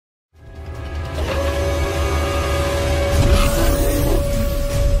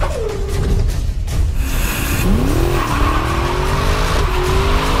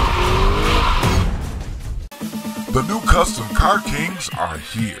Car Kings are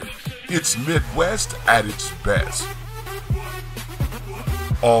here. It's Midwest at its best.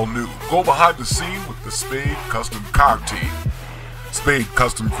 All new. Go behind the scene with the Spade Custom Car Team. Spade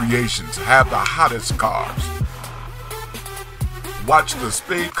Custom Creations have the hottest cars. Watch the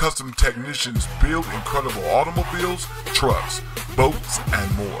Spade Custom technicians build incredible automobiles, trucks, boats,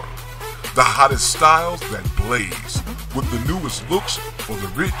 and more. The hottest styles that blaze, with the newest looks for the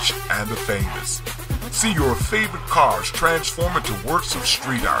rich and the famous. See your favorite cars transform into works of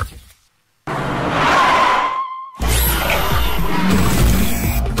street art.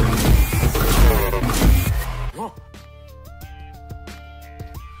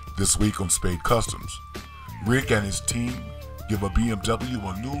 This week on Spade Customs, Rick and his team give a BMW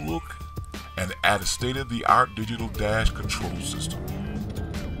a new look and add a state-of-the-art digital dash control system.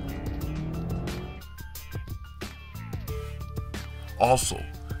 Also,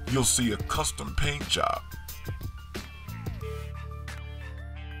 you'll see a custom paint job.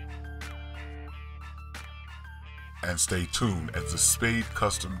 And stay tuned as the Spade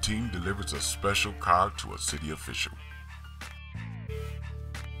Custom team delivers a special car to a city official.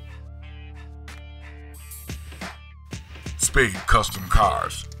 Spade Custom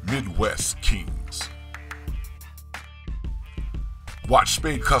Cars, Midwest Kings. Watch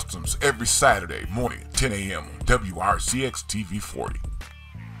Spade Customs every Saturday morning at 10 a.m. on WRCX TV 40.